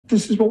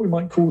this is what we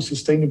might call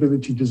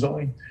sustainability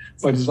design.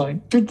 By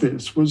design, did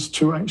this was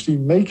to actually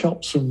make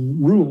up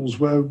some rules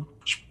where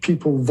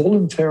people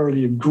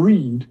voluntarily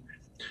agreed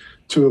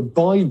to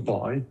abide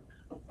by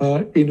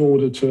in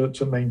order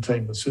to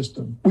maintain the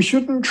system. We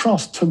shouldn't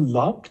trust to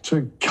luck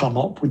to come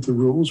up with the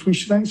rules. We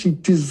should actually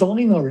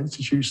design our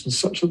institutions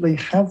such that they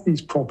have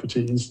these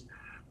properties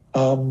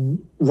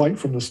right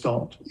from the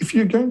start. If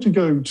you're going to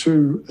go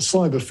to a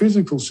cyber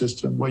physical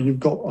system where you've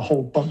got a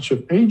whole bunch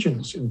of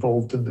agents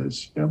involved in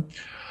this,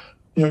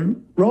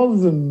 rather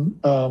than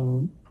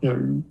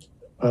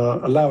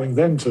allowing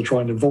them to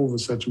try and evolve a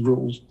set of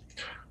rules,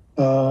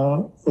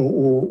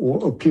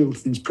 or appeal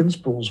to these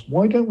principles,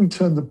 why don't we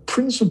turn the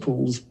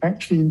principles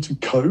actually into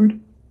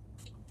code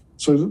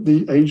so that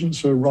the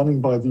agents are running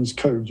by these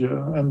codes,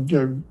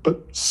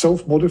 but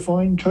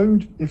self-modifying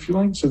code, if you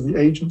like, so the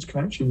agents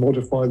can actually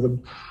modify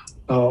them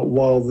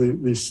while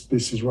this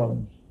is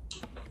running.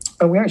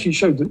 And we actually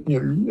showed that,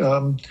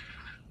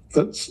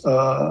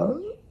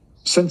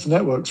 sensor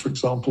networks, for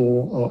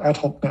example, or ad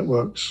hoc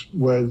networks,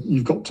 where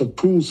you've got to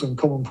pool some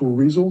common pool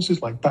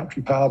resources like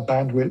battery power,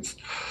 bandwidth,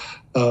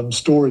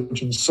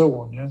 storage, and so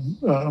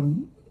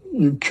on.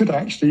 You could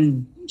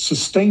actually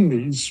sustain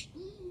these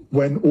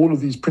when all of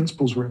these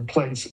principles were in place